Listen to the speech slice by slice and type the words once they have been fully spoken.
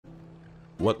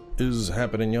What is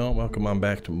happening, y'all? Welcome on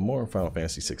back to more Final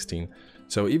Fantasy XVI.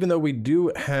 So even though we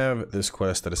do have this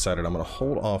quest, I decided I'm going to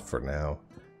hold off for now.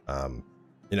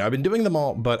 You know, I've been doing them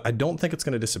all, but I don't think it's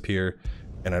going to disappear,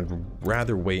 and I'd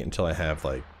rather wait until I have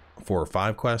like 4 or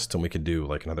 5 quests, and we could do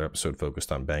like another episode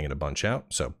focused on banging a bunch out.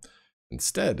 So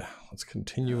instead, let's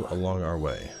continue along our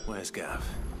way. Where's Gav?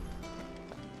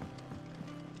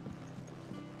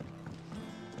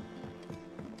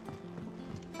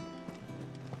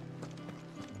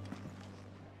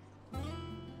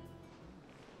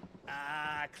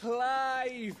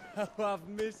 Clive! Oh, I've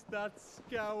missed that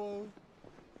scowl.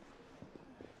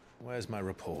 Where's my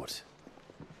report?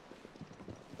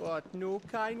 What, no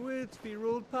kind words for your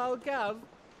old pal Gav?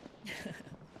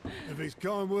 If it's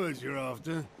kind words you're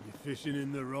after, you're fishing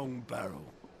in the wrong barrel.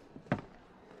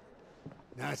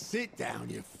 Now sit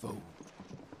down, you fool.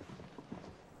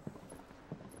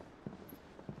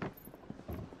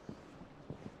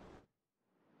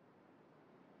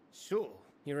 So,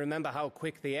 you remember how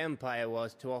quick the Empire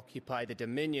was to occupy the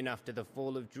Dominion after the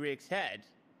fall of Drake's head?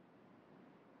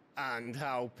 And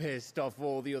how pissed off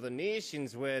all the other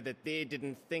nations were that they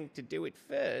didn't think to do it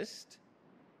first?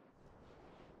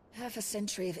 Half a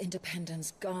century of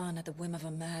independence gone at the whim of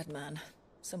a madman.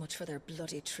 So much for their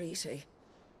bloody treaty.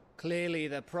 Clearly,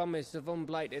 the promise of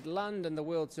unblighted land and the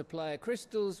world's supply of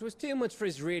crystals was too much for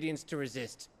his radiance to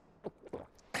resist.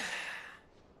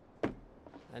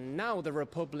 And now the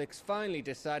Republic's finally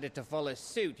decided to follow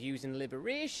suit, using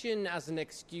liberation as an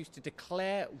excuse to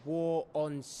declare war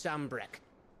on Sambrek.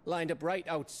 Lined up right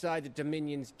outside the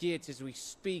Dominion's gates as we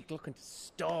speak, looking to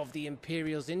starve the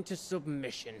Imperials into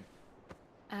submission.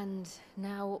 And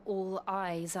now all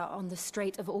eyes are on the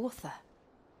Strait of Author.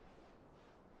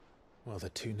 Well, the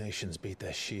two nations beat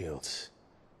their shields.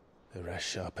 The rest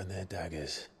sharpen their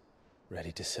daggers,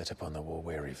 ready to set upon the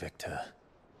war-weary victor.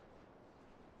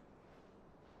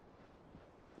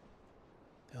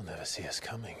 They'll never see us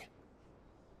coming.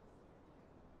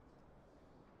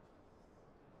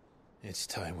 It's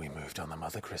time we moved on the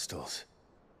Mothercrystals.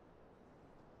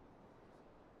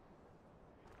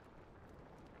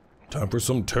 Time for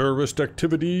some terrorist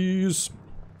activities.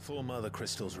 4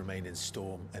 Mothercrystals remain in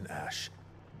Storm and Ash.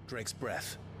 Drake's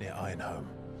Breath near Ironhome.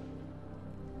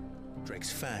 Drake's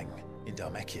Fang in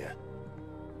Dhalmekia.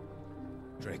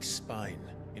 Drake's Spine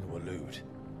in Waloed.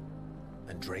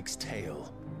 And Drake's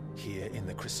Tail here in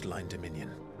the Crystalline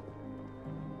Dominion.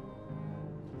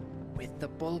 With the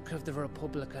bulk of the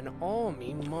Republican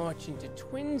army marching to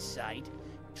Twinside,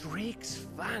 Drake's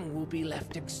Fang will be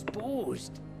left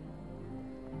exposed.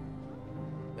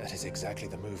 That is exactly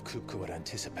the move Kupka would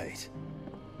anticipate.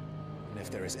 And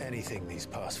if there is anything these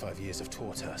past 5 years have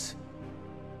taught us,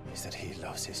 is that he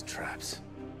loves his traps.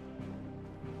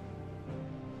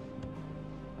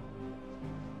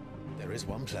 There is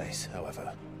one place,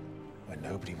 however, where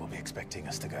nobody will be expecting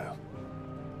us to go.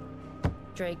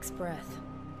 Drake's Breath.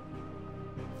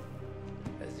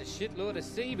 There's a shitload of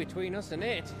sea between us and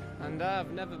it, and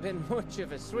I've never been much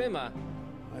of a swimmer.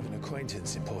 I have an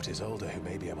acquaintance in Port Isolde who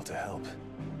may be able to help.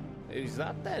 Who's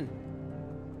that then?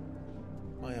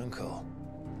 My uncle,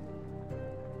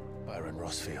 Byron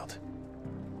Rosfield.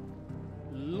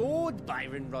 Lord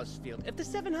Byron Rosfield of the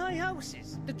 7 High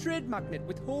Houses, the trade magnate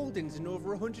with holdings in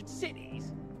over 100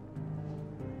 cities.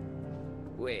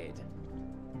 Wait,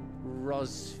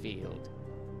 Rosfield.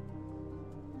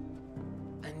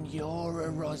 And you're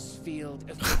a Rosfield,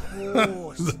 of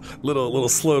course. little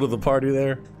slow to the party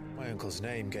there. My uncle's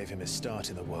name gave him his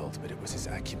start in the world, but it was his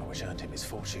acumen which earned him his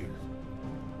fortune,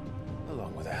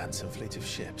 along with a handsome fleet of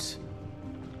ships.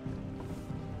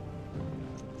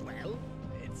 Well,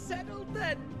 it's settled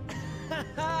then.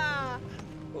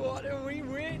 What are we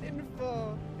waiting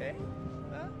for, eh?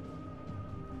 Huh?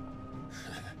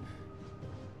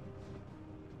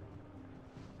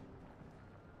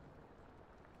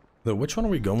 Though, which one are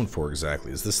we going for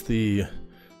exactly? Is this the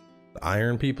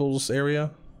Iron People's area?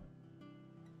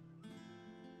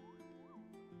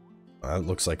 That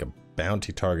looks like a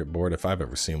bounty target board if I've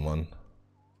ever seen one.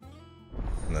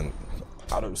 And then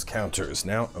Otto's counter is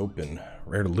now open.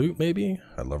 Rare to loot, maybe?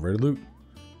 I love rare to loot.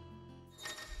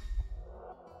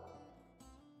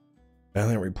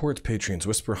 Valiant reports, Patreons,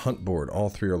 Whisper, Hunt board. All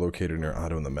 3 are located near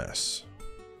Otto and the Mess.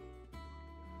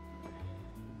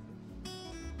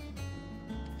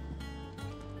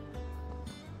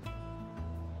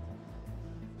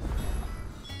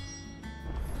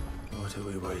 What are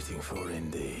we waiting for,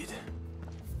 indeed?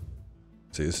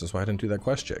 See, this is why I didn't do that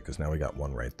quest yet, because now we got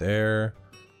one right there.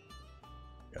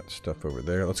 Got stuff over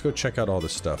there. Let's go check out all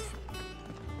this stuff.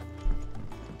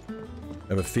 I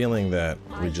have a feeling that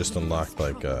we just unlocked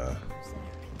like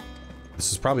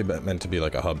This is probably meant to be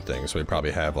like a hub thing, so we probably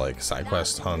have like side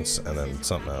quest hunts and then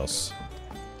something else.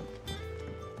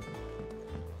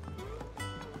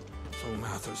 So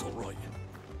Mather's all right.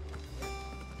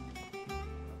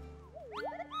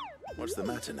 What's the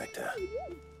matter, Nectar?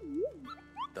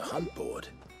 The hunt board?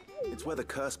 It's where the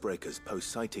curse breakers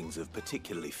post sightings of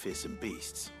particularly fearsome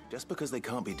beasts. Just because they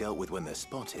can't be dealt with when they're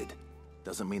spotted,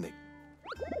 doesn't mean they...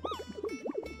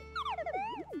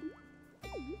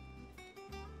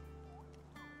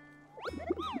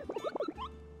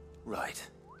 Right.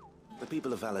 The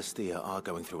people of Valisthea are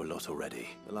going through a lot already.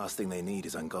 The last thing they need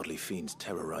is ungodly fiends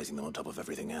terrorizing them on top of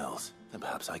everything else. Then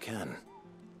perhaps I can.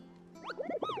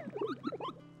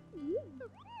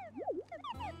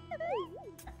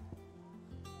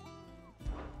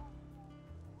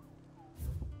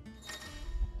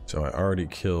 So I already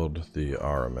killed the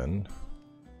Ahriman,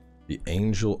 the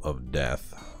Angel of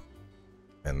Death,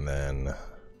 and then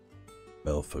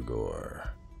Belphegor.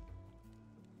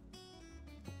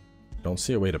 Don't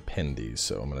see a way to pin these,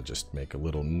 so I'm gonna just make a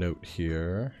little note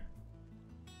here.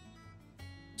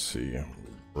 Let's see,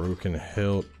 Broken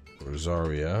Hilt,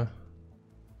 Rosaria,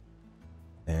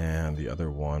 and the other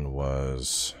one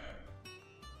was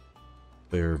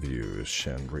Fairview,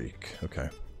 Shandreek. Okay.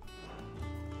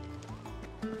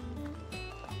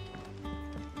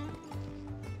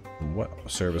 What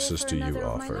services do you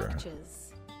offer?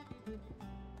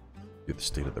 View the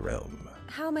state of the realm.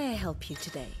 How may I help you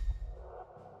today?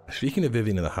 Speaking of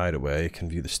Vivian in the Hideaway, can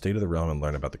view the state of the realm and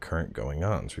learn about the current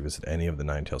going-ons. Revisit any of the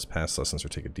Nine Tails past lessons or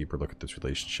take a deeper look at those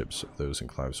relationships of those in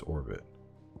Clive's orbit.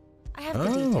 I have the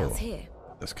details here.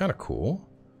 That's kind of cool.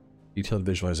 Detailed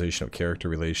visualization of character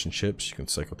relationships. You can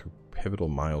cycle through pivotal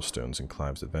milestones in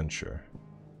Clive's adventure.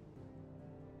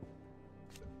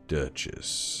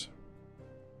 Duchess.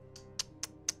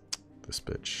 This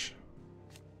bitch.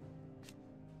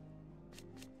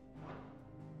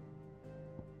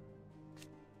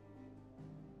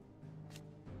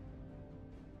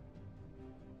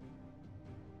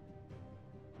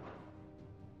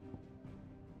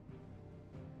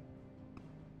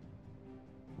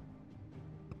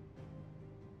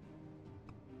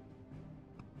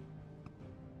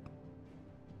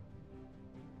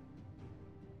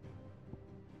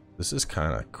 This is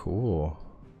kind of cool.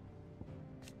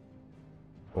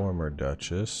 Former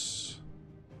Duchess.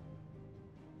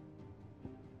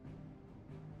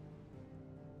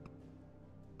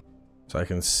 So I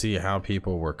can see how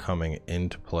people were coming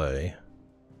into play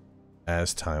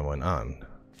as time went on.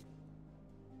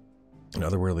 An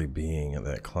otherworldly being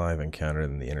that Clive encountered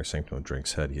in the inner sanctum of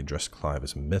Drake's head, he addressed Clive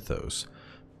as Mythos,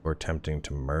 or attempting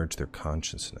to merge their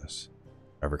consciousness.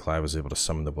 However, Clive was able to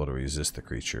summon the will to resist the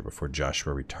creature before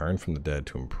Joshua returned from the dead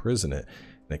to imprison it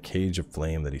in a cage of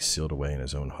flame that he sealed away in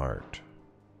his own heart.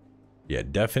 Yeah,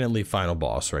 definitely final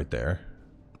boss right there.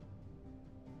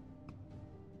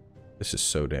 This is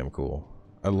so damn cool.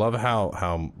 I love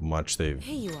how much they've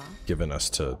given us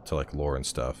to like lore and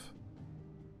stuff.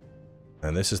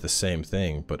 And this is the same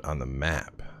thing, but on the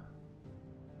map.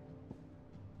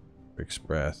 Rick's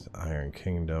Breath, Iron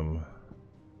Kingdom.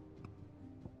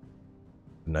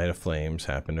 The Night of Flames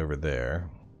happened over there.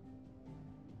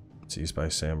 Seized by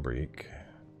Sambreek.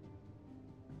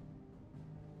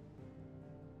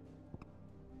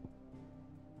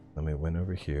 Then we went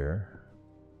over here.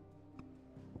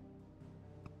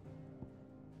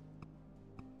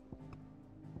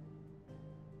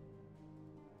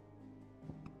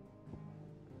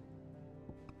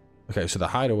 Okay, so the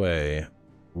hideaway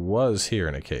was here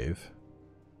in a cave,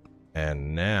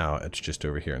 and now it's just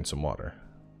over here in some water.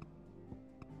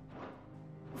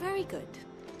 Very good.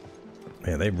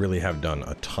 Man, they really have done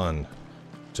a ton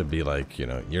to be like, you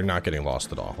know, you're not getting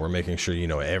lost at all. We're making sure you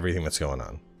know everything that's going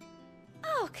on.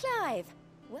 Oh, Clive!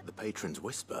 What? The Patron's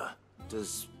Whisper.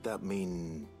 Does that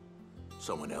mean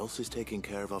someone else is taking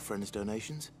care of our friend's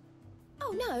donations?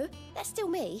 Oh no, that's still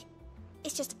me.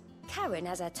 It's just Karen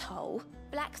has her toll,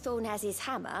 Blackthorn has his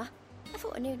hammer. I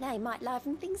thought a new name might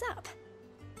liven things up.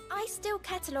 I still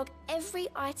catalogue every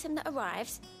item that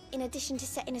arrives, in addition to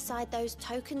setting aside those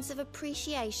tokens of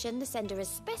appreciation the sender has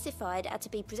specified are to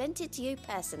be presented to you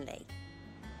personally.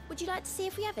 Would you like to see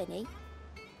if we have any?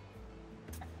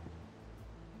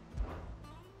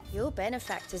 Your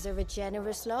benefactors are a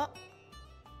generous lot.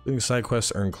 Doing side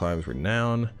quests earn Clive's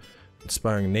renown,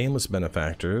 inspiring nameless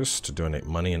benefactors to donate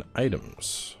money and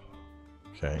items.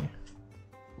 Okay.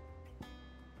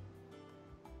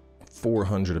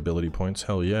 400 ability points,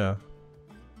 hell yeah.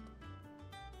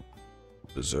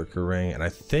 Berserker ring, and I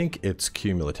think it's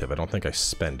cumulative. I don't think I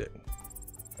spend it.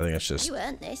 I think it's just... You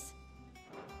earned this.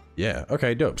 Yeah,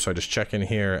 okay, dope. So I just check in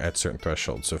here at certain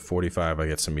thresholds. So 45, I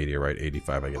get some meteorite.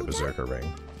 85, I get a berserker ring.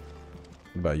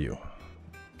 What about you?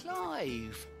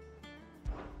 Clive.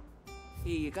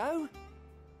 Here you go.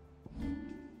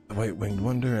 The White Winged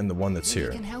Wonder and the one that's here.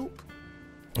 Can help.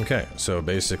 Okay, so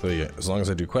basically, as long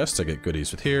as I do quests, I get goodies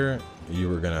with here. You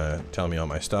were gonna tell me all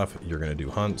my stuff. You're gonna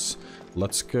do hunts.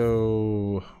 Let's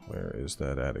go... Where is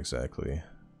that at exactly?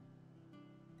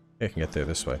 I can get there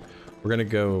this way. We're gonna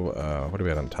go, what are we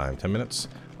at on time? 10 minutes?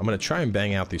 I'm gonna try and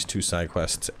bang out these 2 side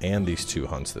quests and these 2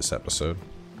 hunts this episode.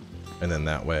 And then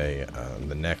that way,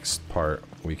 the next part,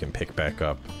 we can pick back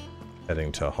up,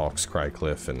 heading to Hawk's Cry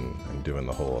Cliff and doing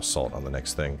the whole assault on the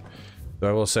next thing. So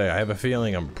I will say, I have a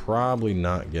feeling I'm probably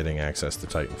not getting access to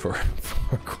Titan for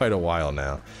quite a while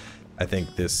now. I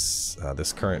think this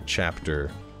this current chapter...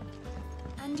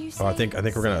 Oh, I think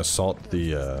we're gonna assault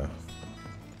the...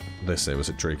 what did I say? Was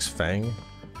it Drake's Fang?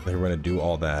 I think we're gonna do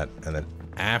all that, and then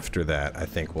after that, I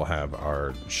think we'll have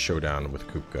our showdown with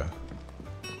Kupka.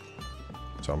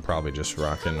 So I'm probably just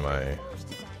rocking my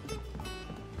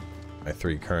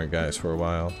 3 current guys for a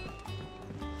while.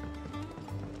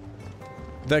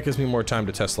 That gives me more time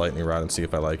to test Lightning Rod and see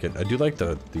if I like it. I do like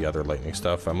the other lightning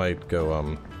stuff. I might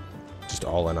go just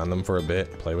all in on them for a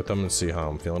bit, play with them and see how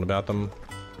I'm feeling about them.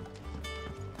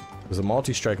 Because the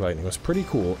multi-strike lightning was pretty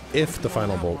cool if the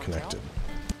final bolt connected.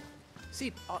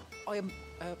 See, I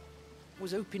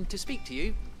was hoping to speak to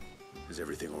you. Is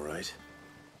everything all right?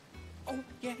 Oh,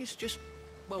 yeah, it's just,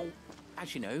 well,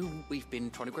 as you know, we've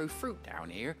been trying to grow fruit down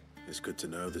here. It's good to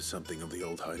know that something of the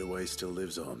old hideaway still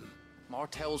lives on.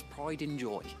 Martel's pride and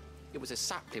joy. It was a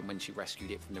sapling when she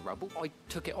rescued it from the rubble. I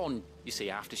took it on, you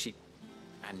see, after she...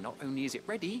 And not only is it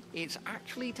ready, it's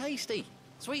actually tasty.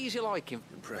 Sweet as you like him.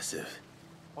 Impressive.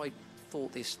 I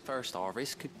thought this first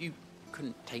harvest, you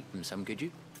couldn't take them some, could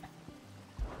you?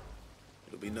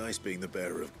 It'll be nice being the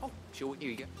bearer of... Oh, sure,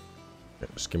 here you go. Yeah,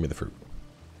 just give me the fruit.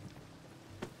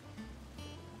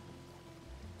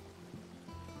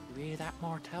 You hear that,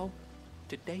 Martel?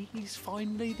 Today's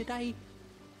finally the day.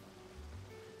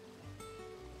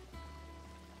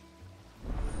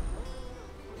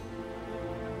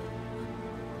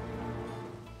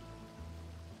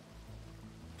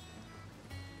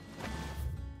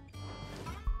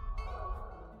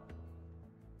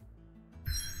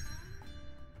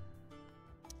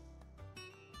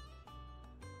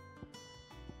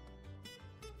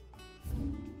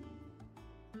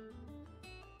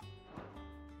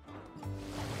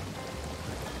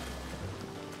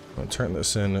 I'll turn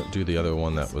this in, do the other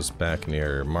one that was back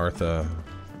near Martha,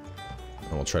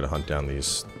 and we'll try to hunt down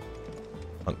these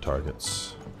hunt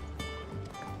targets.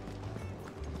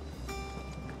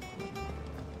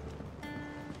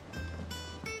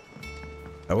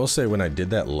 I will say when I did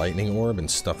that lightning orb and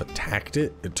stuff attacked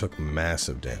it, it took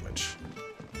massive damage.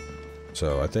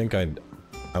 So I think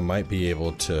I might be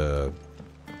able to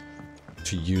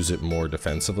use it more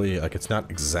defensively. Like, it's not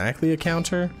exactly a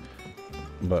counter,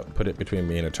 but put it between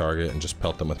me and a target and just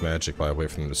pelt them with magic while I wait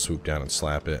for them to swoop down and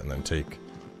slap it and then take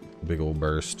a big old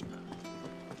burst.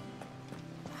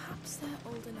 Perhaps they're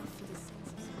old enough for the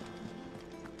senses.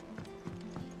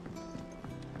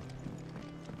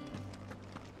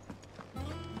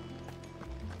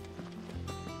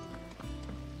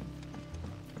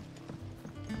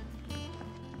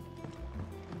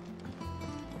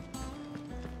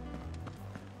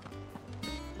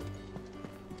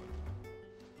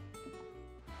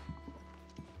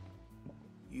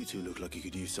 You two look like you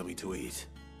could use something to eat.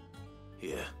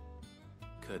 Here.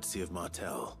 Courtesy of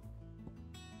Martel.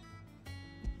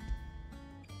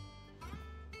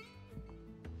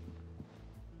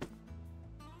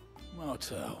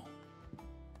 Martel.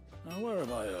 Now, where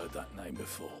have I heard that name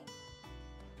before?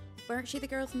 Weren't she the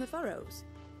girl from the Furrows?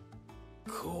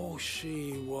 Course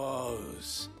she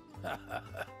was.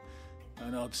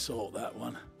 An odd sort, that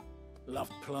one.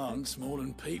 Loved plants more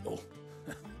than people.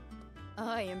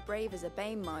 Aye, and brave as a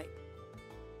bane might.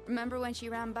 Remember when she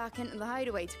ran back into the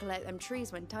hideaway to collect them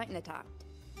trees when Titan attacked?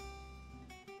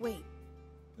 Wait.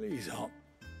 These aren't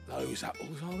those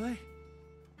apples, are they?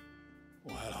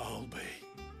 Well, I'll be.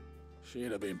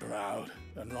 She'd have been proud,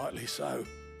 and rightly so.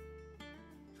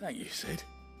 Thank you, Sid.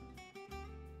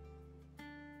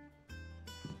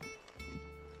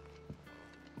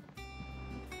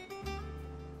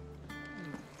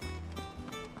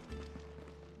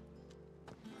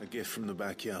 A gift from the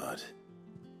backyard.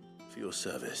 For your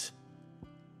service.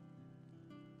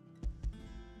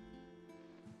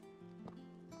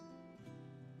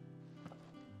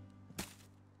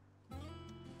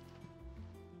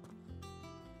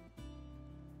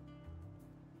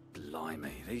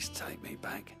 Blimey, these take me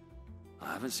back.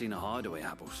 I haven't seen a hideaway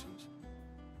apple since.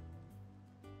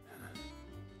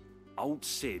 Old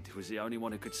Sid was the only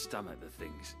one who could stomach the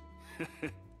things.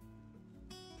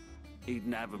 He'd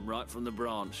nab 'em right from the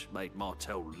branch, made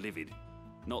Martell livid.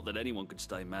 Not that anyone could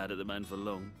stay mad at the man for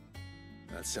long.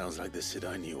 That sounds like the Sid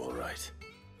I knew, all right.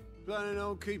 Planning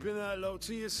on keeping that lot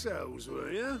to yourselves,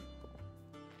 were you?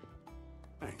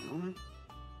 Hang on.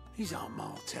 These aren't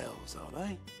Martells, are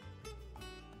they?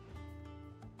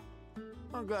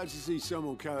 I'm glad to see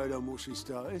someone carried on what she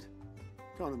started.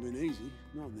 Can't have been easy,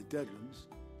 not in the Deadlands.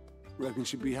 Reckon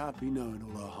she'd be happy knowing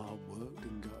all her hard work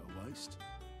didn't go to waste.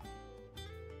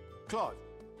 Clive,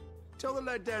 tell the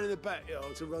lad down in the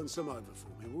backyard to run some over for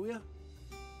me, will you?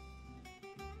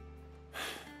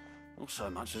 Not so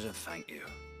much as a thank you.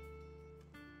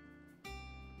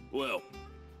 Well,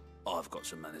 I've got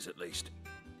some manners at least.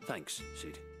 Thanks,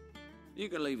 Sid. You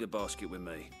can leave the basket with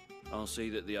me. I'll see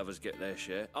that the others get their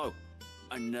share. Oh,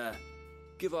 and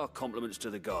give our compliments to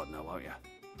the gardener, won't you?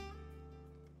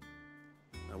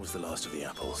 That was the last of the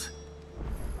apples.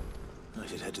 I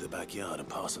should head to the backyard and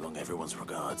pass along everyone's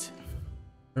regards. Is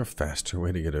there a faster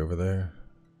way to get over there?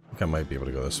 I think I might be able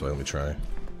to go this way. Let me try.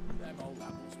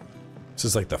 This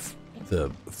is like the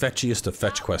fetchiest of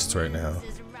fetch quests right now.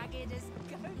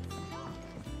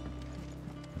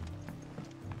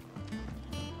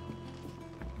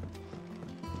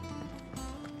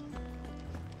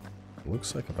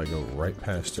 Looks like if I go right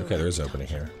past... Okay, there's an opening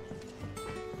here.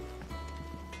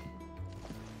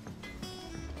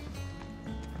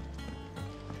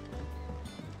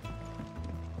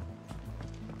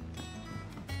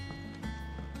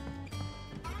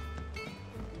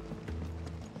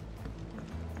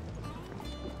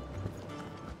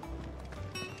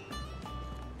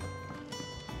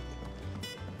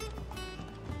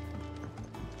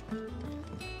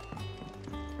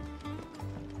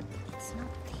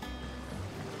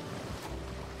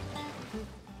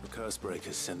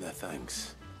 Cursebreakers send their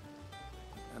thanks.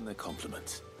 And their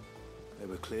compliments. They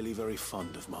were clearly very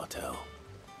fond of Martell.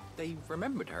 They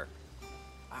remembered her.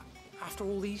 After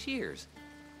all these years.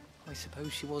 I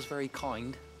suppose she was very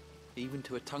kind, even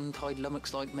to a tongue-tied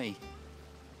lummox like me.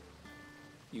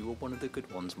 You were one of the good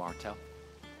ones, Martell.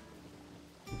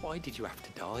 Why did you have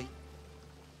to die?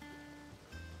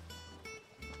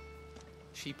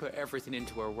 She put everything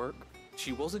into her work.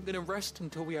 She wasn't going to rest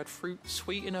until we had fruit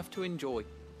sweet enough to enjoy.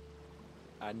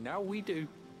 And now we do.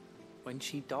 When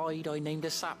she died, I named a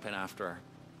sapling after her.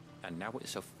 And now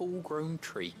it's a full-grown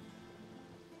tree.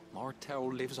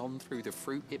 Martell lives on through the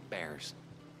fruit it bears.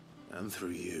 And through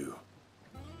you.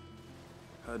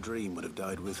 Her dream would have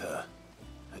died with her,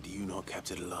 had you not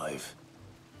kept it alive.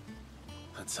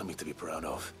 That's something to be proud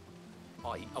of.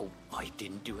 I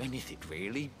didn't do anything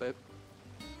really, but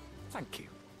thank you.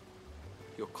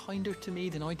 You're kinder to me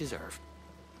than I deserve.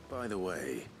 By the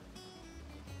way,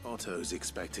 Otto's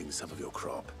expecting some of your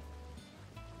crop.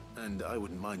 And I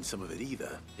wouldn't mind some of it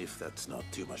either, if that's not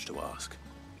too much to ask.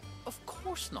 Of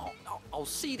course not. I'll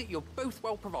see that you're both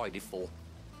well provided for.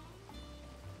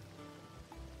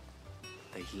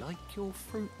 They like your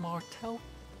fruit, Martell.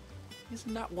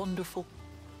 Isn't that wonderful?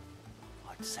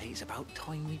 I'd say it's about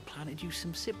time we planted you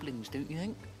some siblings, don't you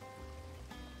think?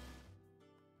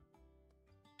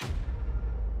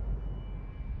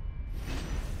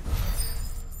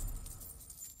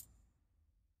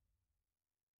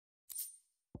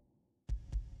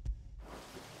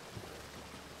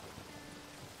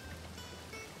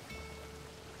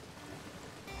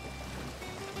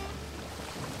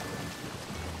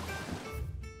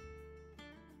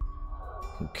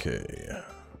 Okay.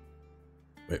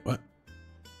 Wait, what?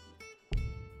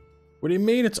 What do you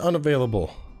mean it's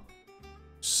unavailable?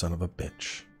 Son of a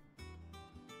bitch.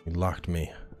 He locked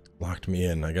me. Locked me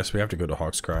in. I guess we have to go to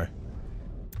Hawkscry.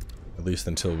 At least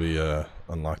until we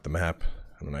unlock the map,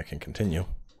 and then I can continue.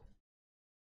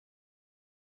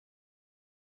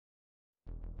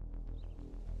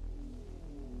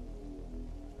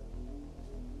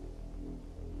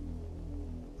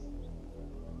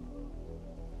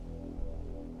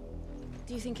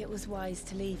 Do you think it was wise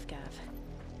to leave, Gav?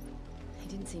 He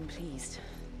didn't seem pleased.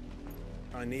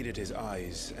 I needed his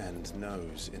eyes and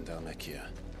nose in Dhalmekia.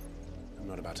 I'm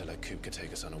not about to let Kupka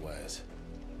take us unawares.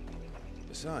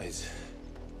 Besides,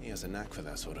 he has a knack for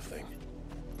that sort of thing.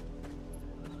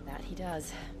 That he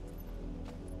does.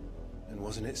 And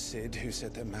wasn't it Sid who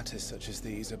said that matters such as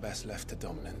these are best left to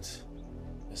dominance?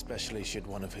 Especially should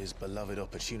one of his beloved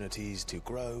opportunities to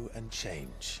grow and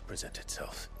change present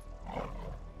itself.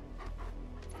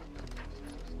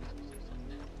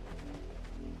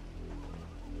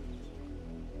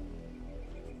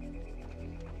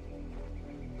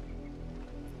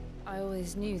 I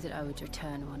always knew that I would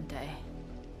return one day.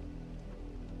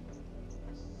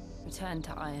 Return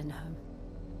to Ironhome.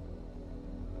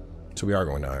 So we are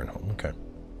going to Ironholm. Okay.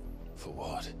 For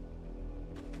what?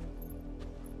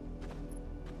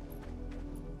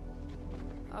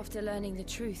 After learning the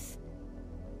truth,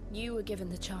 you were given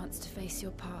the chance to face your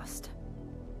past.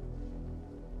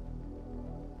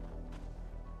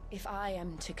 If I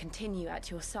am to continue at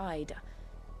your side,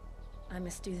 I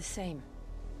must do the same.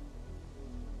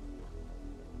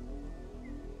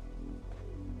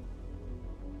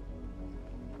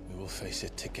 We will face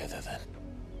it together then.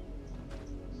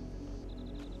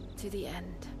 To the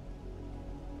end.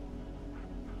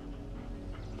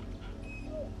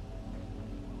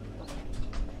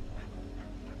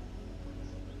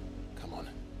 Come on.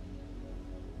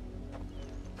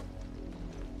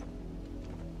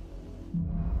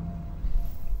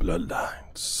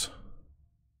 Bloodlines.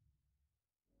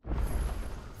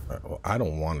 Alright, well, I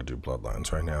don't want to do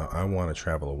bloodlines right now. I want to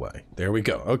travel away. There we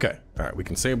go. Okay. Alright, we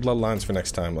can save bloodlines for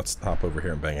next time. Let's hop over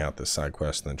here and bang out this side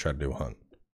quest and then try to do a hunt.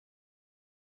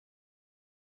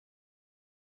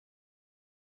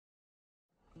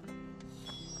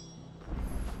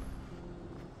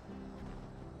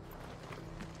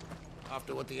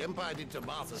 After what the Empire did to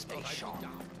Martha, stay sharp.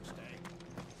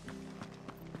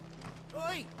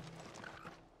 Oi!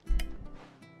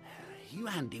 You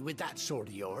handy with that sword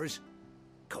of yours?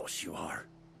 Course you are.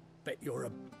 Bet you're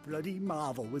a bloody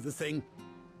marvel with the thing.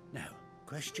 Now,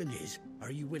 question is,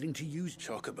 are you willing to use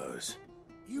chocobos?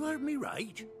 You heard me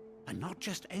right. And not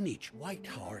just any.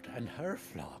 Whiteheart and her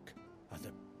flock are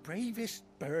the bravest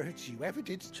birds you ever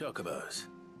did. Chocobos?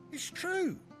 It's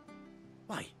true.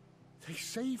 Why, they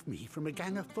saved me from a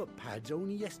gang of footpads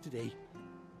only yesterday.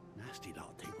 Nasty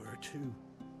lot they were too.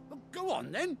 Well, go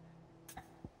on then.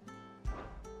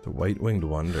 The White-Winged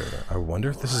Wonder. I wonder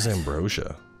if this is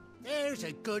Ambrosia. There's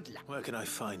a good lad. Where can I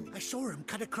find you? I saw him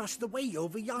cut across the way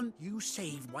over yon. You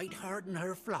saved Whiteheart and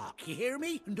her flock. You hear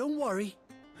me? And don't worry.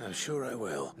 I'm sure I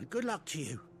will. And good luck to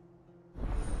you.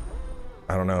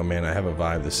 I don't know, man. I have a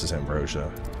vibe this is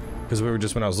Ambrosia. Because we were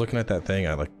just, when I was looking at that thing,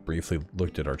 I like briefly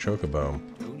looked at our chocobo.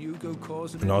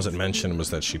 And all it mentioned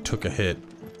was that she took a hit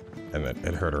and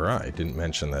it hurt her eye. It didn't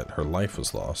mention that her life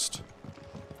was lost.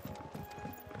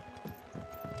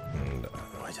 And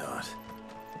Whiteheart.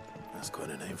 That's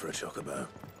quite a name for a chocobo.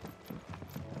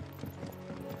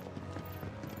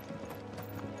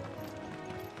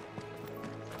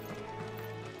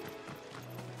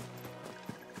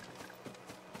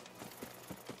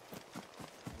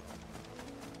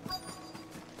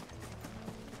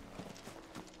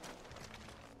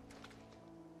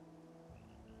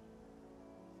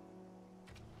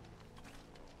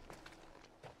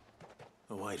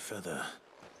 A white feather.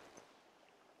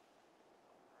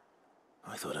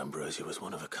 I thought Ambrosia was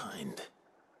one of a kind.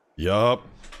 Yup.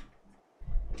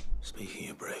 Speaking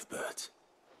of brave birds.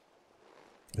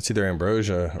 It's either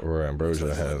Ambrosia or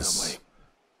Ambrosia has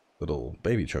little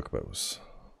baby chocobos.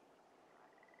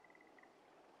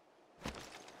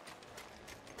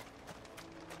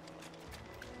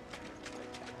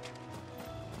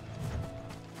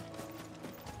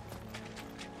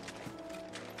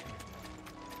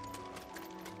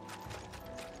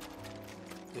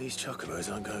 These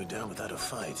chocobos aren't going down without a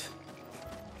fight.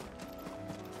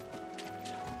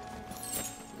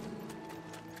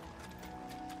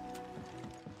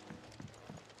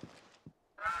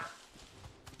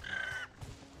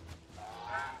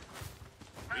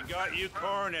 We got you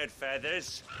cornered,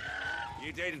 Feathers.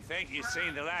 You didn't think you'd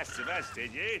seen the last of us,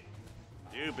 did you?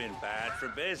 You've been bad for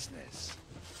business.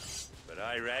 But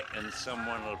I reckon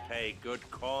someone will pay good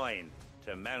coin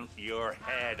to mount your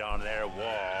head on their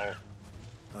wall.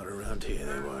 Not around here,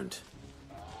 they won't.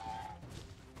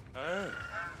 Oh.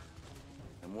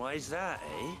 And why's that,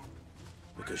 eh?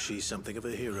 Because she's something of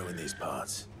a hero in these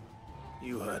parts.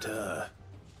 You hurt her,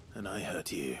 and I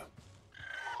hurt you.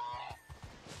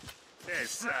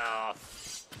 Piss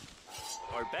off.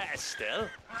 Or better still,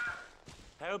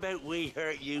 how about we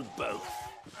hurt you both?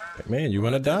 Hey man, you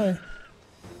wanna die?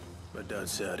 But don't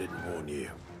say I didn't warn you.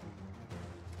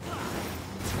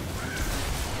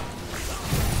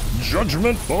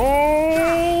 Judgment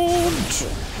Bolt!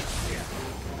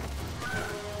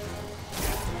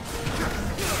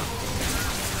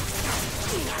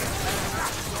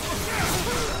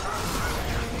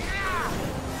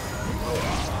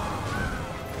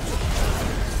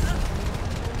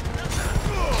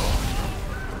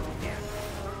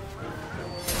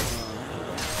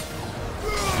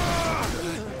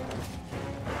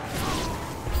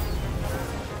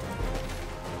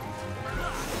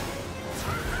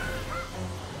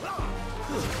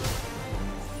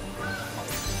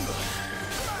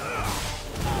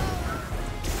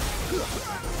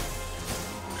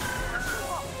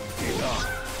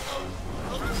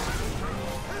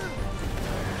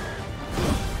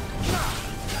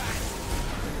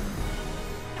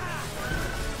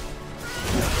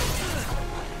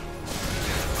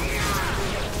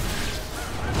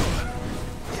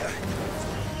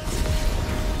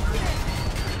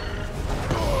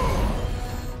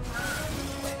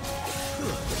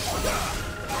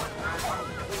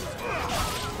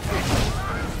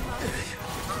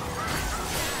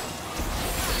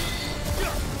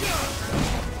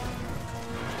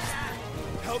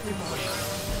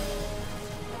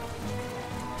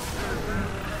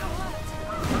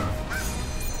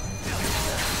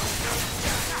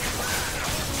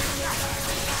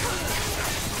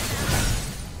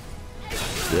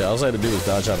 Yeah, all I had to do was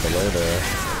dodge out of the way there.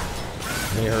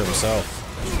 And he hurt himself.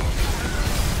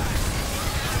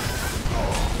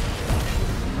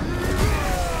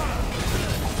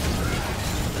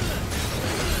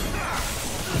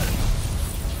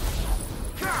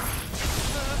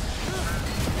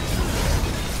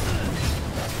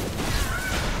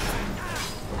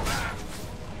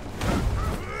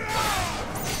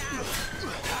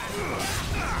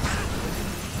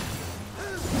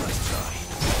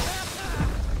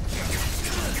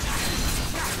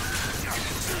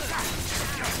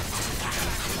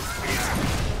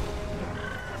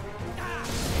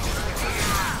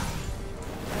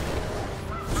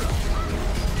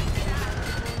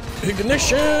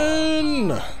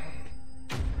 Ignition!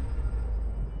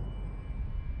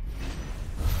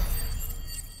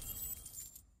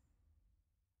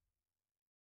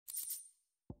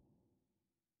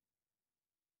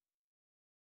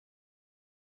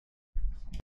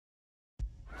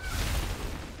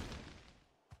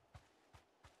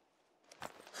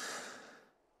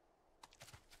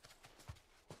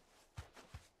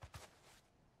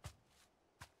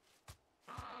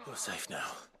 You're safe now.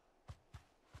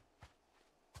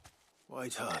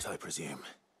 White heart, I presume.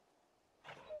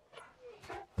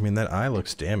 I mean, that eye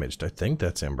looks damaged. I think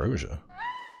that's Ambrosia.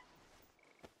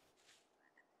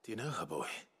 Do you know her, boy?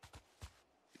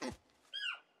 That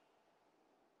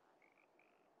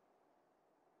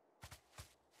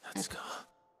scar.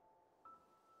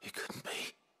 It couldn't be.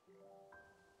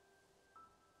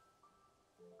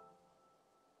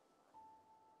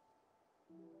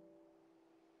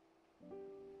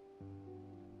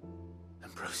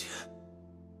 Ambrosia.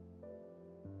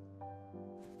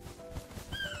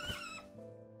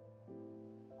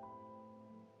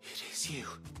 It is you.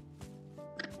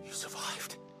 You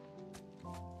survived.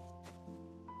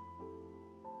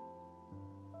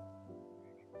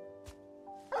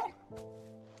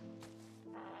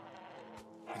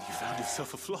 And you found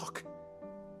yourself a flock.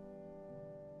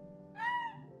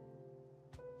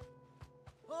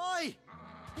 Oi!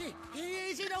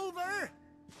 Is it over?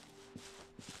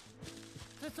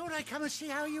 I thought I'd come and see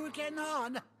how you were getting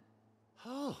on.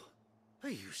 Oh,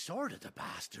 well, you sorted the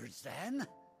bastards then.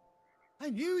 I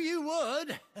knew you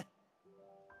would.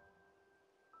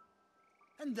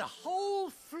 And the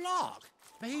whole flock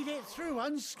made it through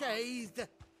unscathed.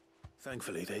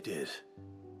 Thankfully, they did.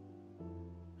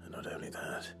 And not only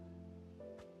that.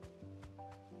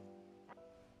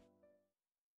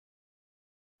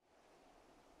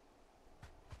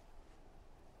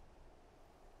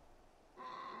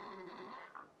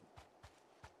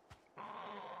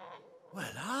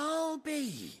 Well, I'll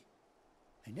be.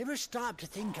 I never stopped to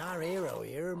think our hero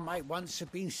here might once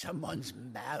have been someone's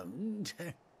mount.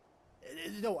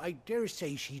 Though I dare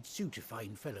say she'd suit a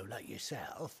fine fellow like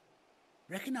yourself.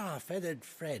 Reckon our feathered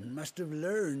friend must have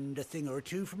learned a thing or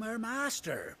two from her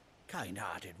master.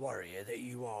 Kind-hearted warrior that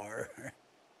you are.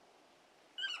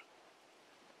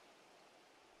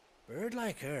 Bird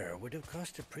like her would have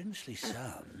cost a princely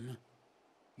sum.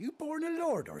 You born a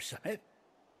lord or something?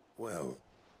 Well,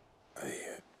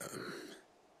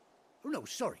 Oh, no,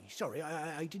 sorry.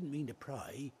 I didn't mean to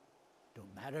pry.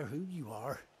 Don't matter who you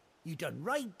are. You done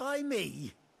right by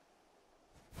me.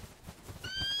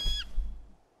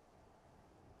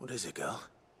 What is it, girl?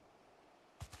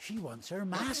 She wants her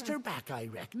master back, I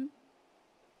reckon.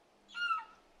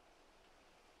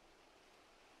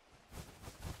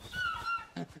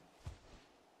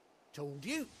 Told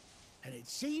you. And it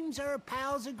seems her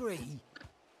pals agree.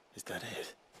 Is that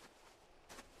it?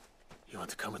 You want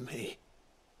to come with me?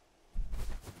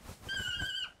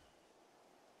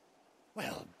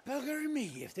 Well, bugger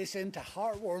me if this ain't a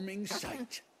heartwarming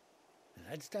sight. The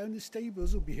lads down the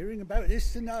stables will be hearing about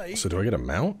this tonight. So do I get a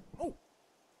mount? Oh,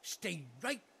 stay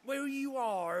right where you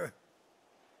are.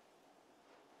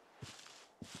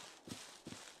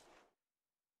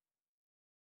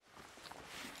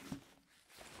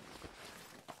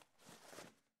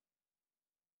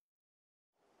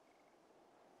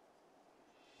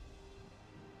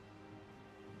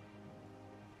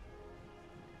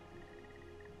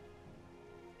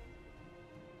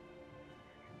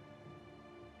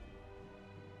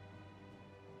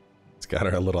 Got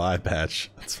her a little eye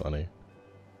patch. That's funny.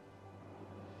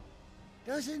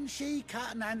 Doesn't she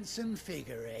cut an handsome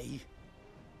figure, eh?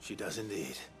 She does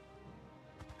indeed.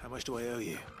 How much do I owe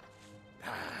you?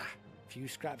 Ah, a few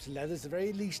scraps of leather's the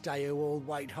very least I owe old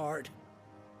Whiteheart.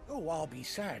 Oh, I'll be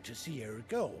sad to see her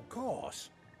go, of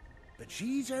course. But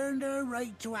she's earned her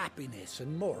right to happiness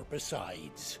and more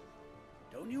besides.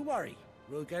 Don't you worry,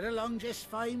 we'll get along just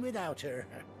fine without her.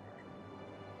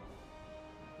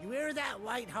 You hear that,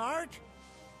 Whiteheart?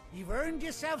 You've earned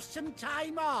yourself some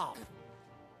time off.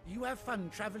 You have fun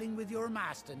traveling with your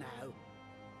master now.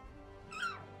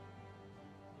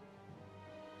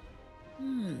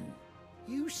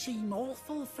 You seem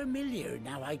awful familiar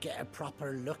now I get a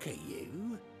proper look at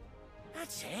you.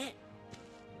 That's it.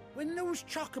 When those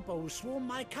chocobos swarmed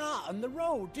my cart on the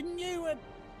road, didn't you?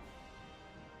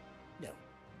 No,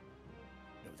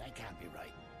 that can't be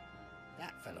right.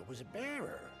 That fellow was a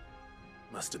bearer.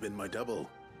 Must have been my double.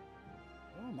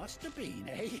 Oh, must have been,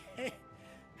 eh?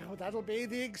 Oh, that'll be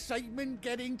the excitement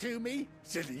getting to me.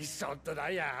 Silly sod that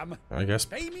I am. I guess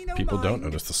people don't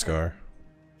notice the scar.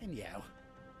 Anyhow,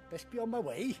 best be on my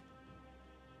way.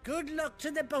 Good luck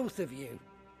to the both of you.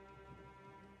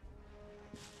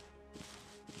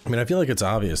 I mean, I feel like it's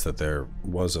obvious that there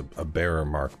was a bearer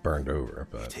mark burned over,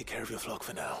 but... Take care of your flock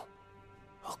for now.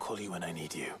 I'll call you when I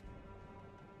need you.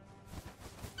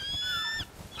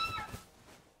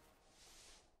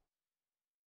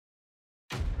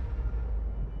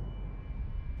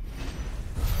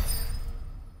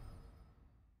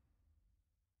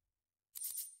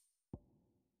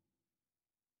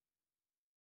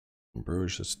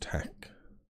 Ambrosia's Tech.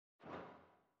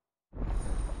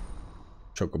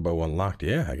 Chocobo unlocked.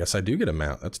 Yeah, I guess I do get a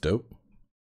mount. That's dope.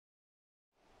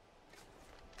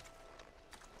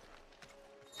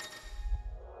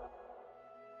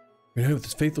 We have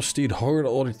this faithful steed hold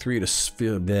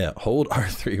R3 hold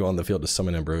R3 on the field to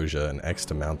summon Ambrosia and X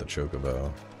to mount the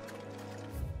Chocobo.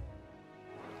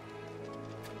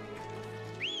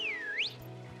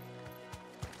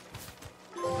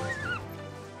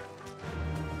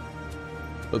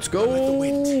 Let's go!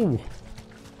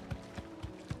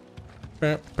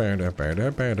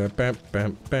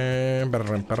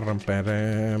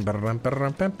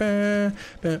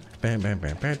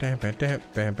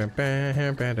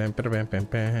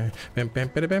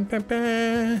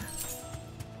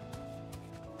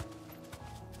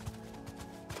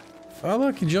 Oh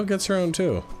look, Jill gets her own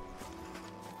too.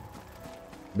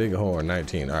 Big horn,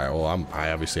 19. All right, well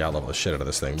I obviously outlevel the shit out of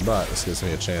this thing, but this gives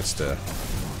me a chance to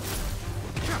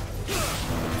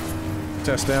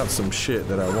test out some shit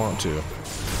that I want to.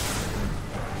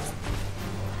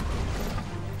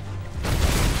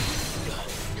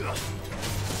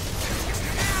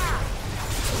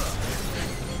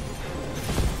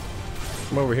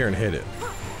 Come over here and hit it.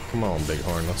 Come on,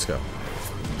 Bighorn, let's go.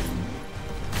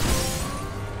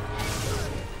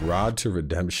 Rod to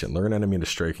Redemption. Lure an enemy into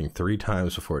striking 3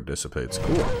 times before it dissipates.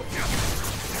 Cool.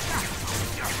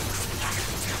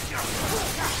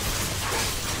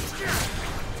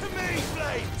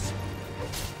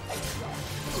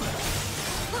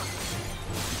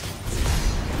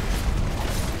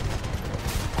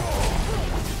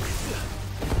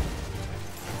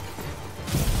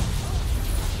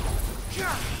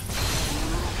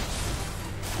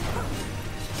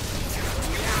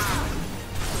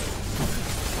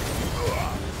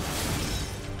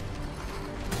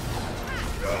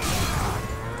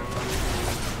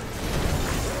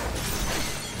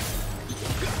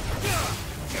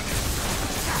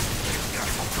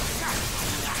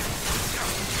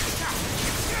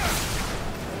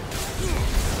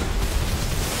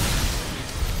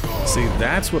 See,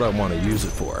 that's what I want to use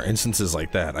it for. Instances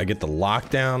like that. I get the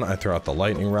lockdown, I throw out the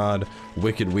lightning rod,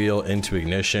 wicked wheel into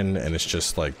ignition, and it's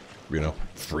just like, you know,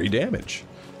 free damage.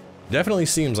 Definitely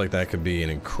seems like that could be an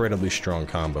incredibly strong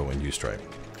combo when used right.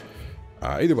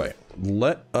 Either way,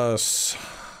 let us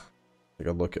take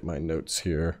a look at my notes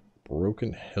here.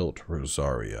 Broken Hilt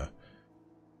Rosaria.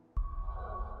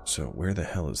 So where the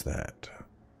hell is that?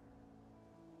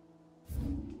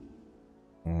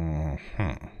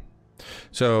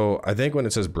 So I think when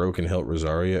it says Broken Hilt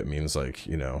Rosaria, it means like,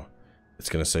 you know, it's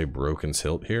gonna say Broken's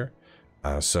Hilt here.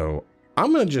 So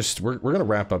I'm gonna just, we're gonna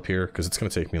wrap up here because it's gonna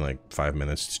take me like 5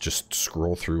 minutes to just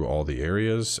scroll through all the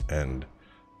areas and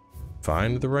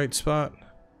find the right spot.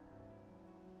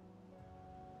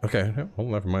 Okay, well,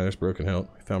 never mind, there's Broken Hilt.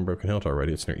 We found Broken Hilt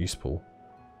already, it's near Eastpool.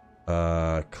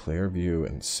 Clairview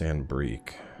and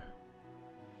Sandbreak.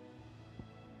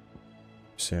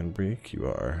 Sandbreak, you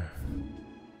are...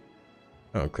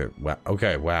 Oh, clear. Wow.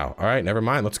 Okay, wow. All right, never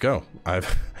mind. Let's go.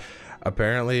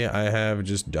 Apparently I have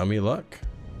just dummy luck.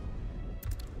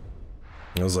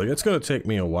 I was like, it's gonna take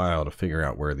me a while to figure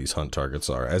out where these hunt targets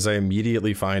are, as I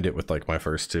immediately find it with like my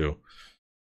first 2.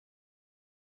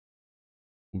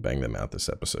 Bang them out this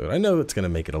episode. I know it's gonna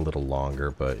make it a little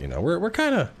longer, but you know, we're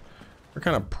kind of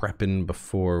prepping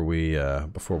before we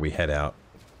head out.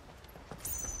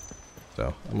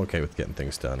 So I'm okay with getting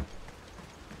things done.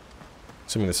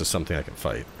 Assuming this is something I can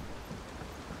fight.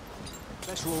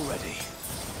 Guess we're all ready.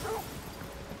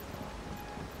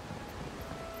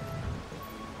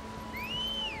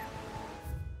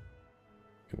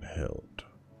 Broken Hilt.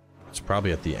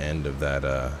 probably at the end of that,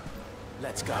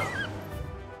 Let's go.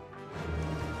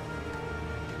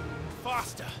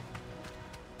 Faster.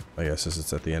 I guess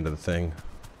it's at the end of the thing.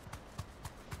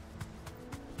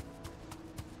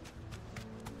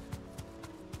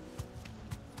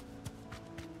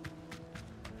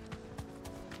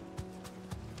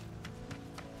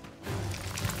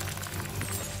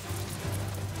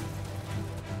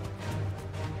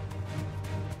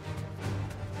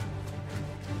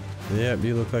 Yeah,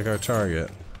 you look like our target.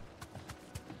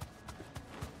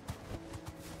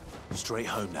 Straight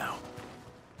home now.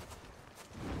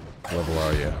 What level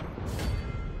are you?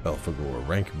 Belphegor,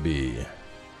 rank B.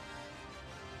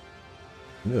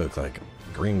 You look like a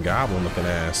green goblin looking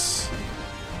ass.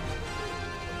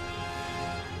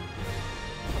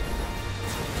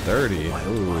 30.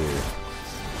 Ooh.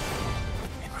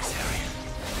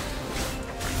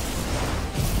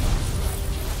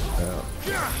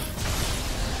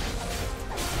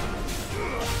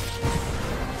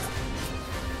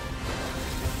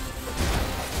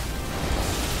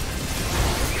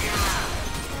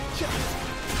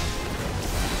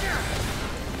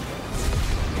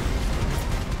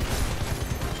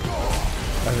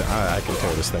 I can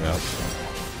tear this thing up.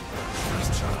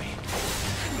 Let's try.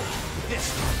 This.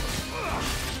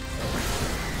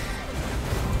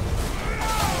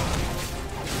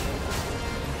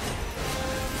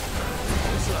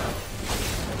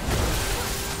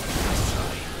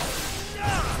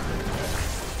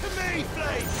 To me,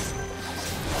 Blades.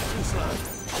 Too slow.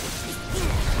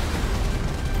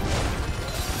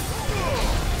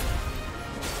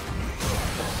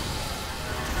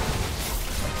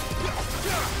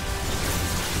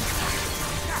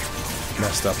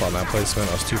 Messed up on that placement.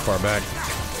 I was too far back.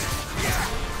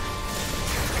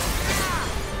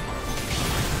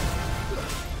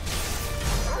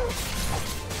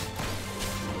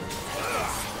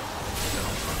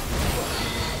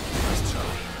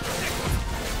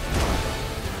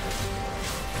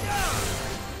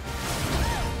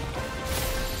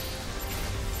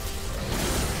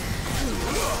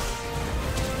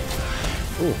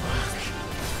 Ooh.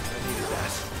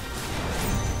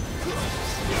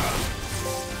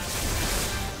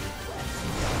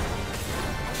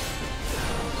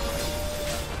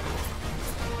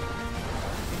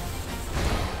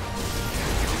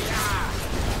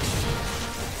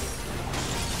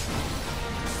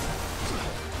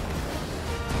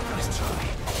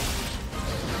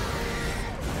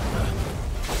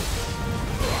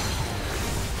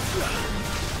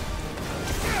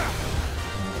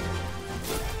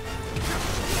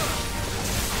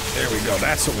 There we go.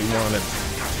 That's what we wanted.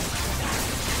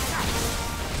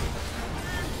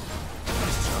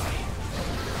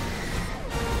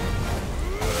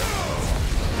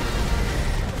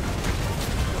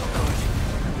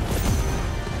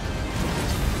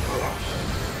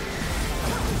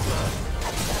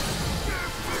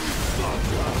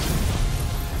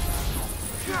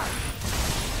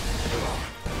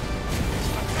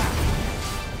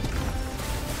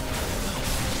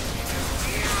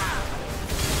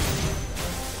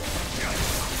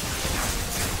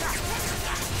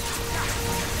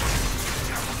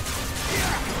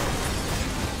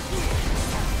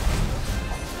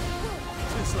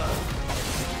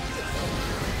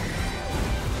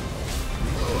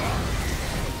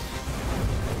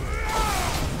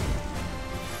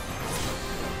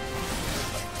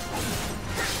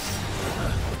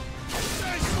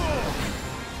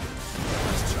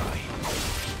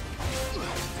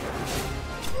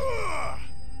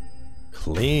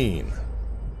 Clean.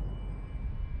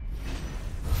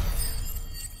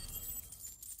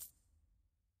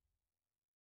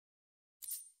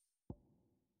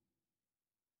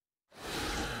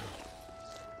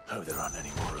 Hope there aren't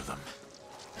any more of them.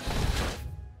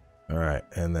 All right,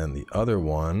 and then the other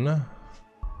one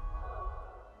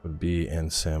would be in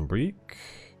Sambrique.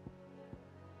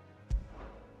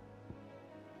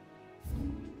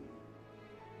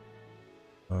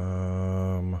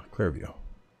 Clearview.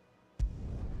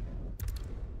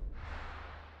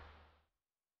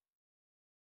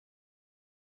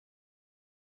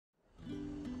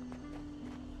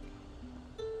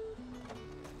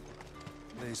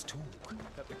 There's talk.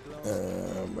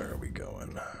 Where are we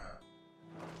going?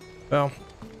 Well,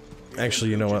 actually,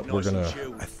 you know what? We're gonna.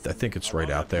 I think it's right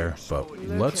out there, but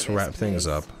let's wrap things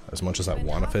up. As much as I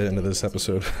want to fit into this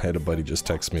episode, I had a buddy just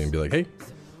text me and be like, "Hey,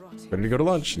 ready to go to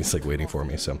lunch?" And he's like waiting for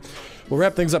me. So we'll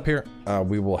wrap things up here.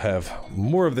 We will have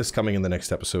more of this coming in the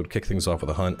next episode. Kick things off with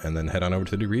a hunt, and then head on over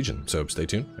to the new region. So stay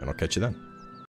tuned, and I'll catch you then.